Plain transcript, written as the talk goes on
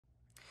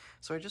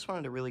So I just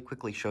wanted to really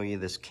quickly show you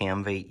this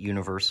Camvate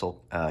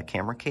Universal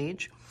Camera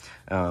Cage.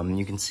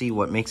 You can see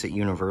what makes it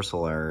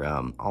universal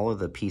are all of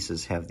the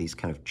pieces have these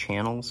kind of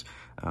channels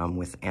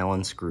with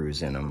Allen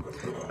screws in them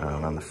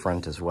on the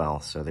front as well.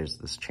 So there's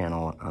this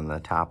channel on the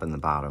top and the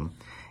bottom.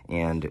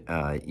 And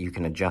you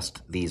can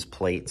adjust these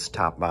plates,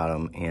 top,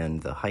 bottom,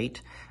 and the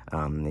height.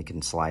 They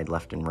can slide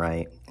left and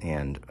right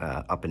and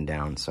up and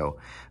down. So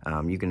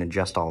you can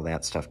adjust all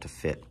that stuff to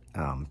fit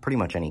pretty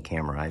much any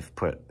camera. I've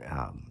put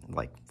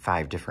like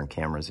 5 different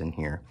cameras in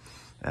here,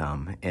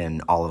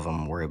 and all of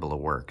them were able to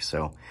work.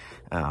 So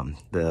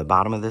the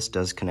bottom of this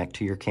does connect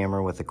to your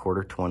camera with a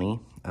 1/4 20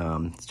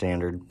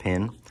 standard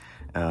pin.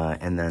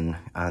 And then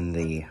on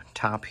the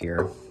top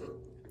here,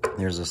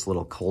 there's this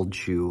little cold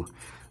shoe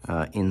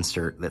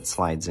insert that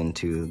slides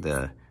into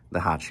the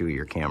hot shoe of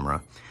your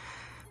camera.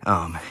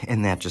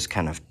 And that just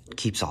kind of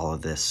keeps all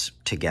of this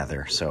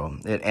together. So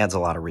it adds a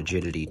lot of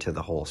rigidity to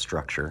the whole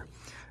structure.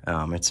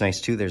 It's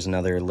nice too, there's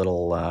another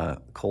little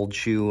cold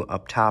shoe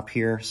up top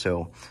here.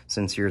 So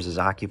since yours is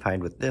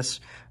occupied with this,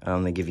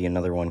 they give you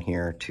another one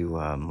here to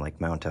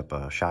like mount up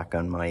a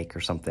shotgun mic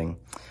or something.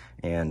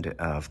 And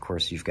of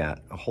course you've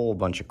got a whole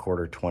bunch of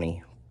 1/4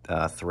 20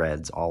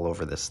 threads all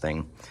over this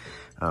thing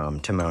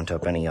to mount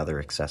up any other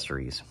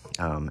accessories.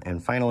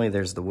 And finally,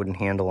 there's the wooden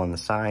handle on the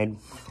side,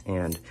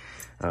 and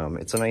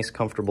it's a nice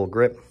comfortable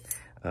grip.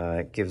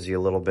 It gives you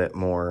a little bit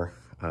more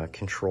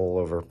control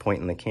over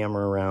pointing the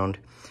camera around,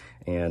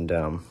 and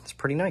it's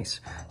pretty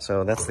nice.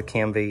 So that's the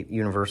Camvate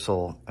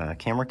Universal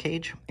Camera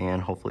Cage,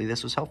 and hopefully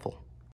this was helpful.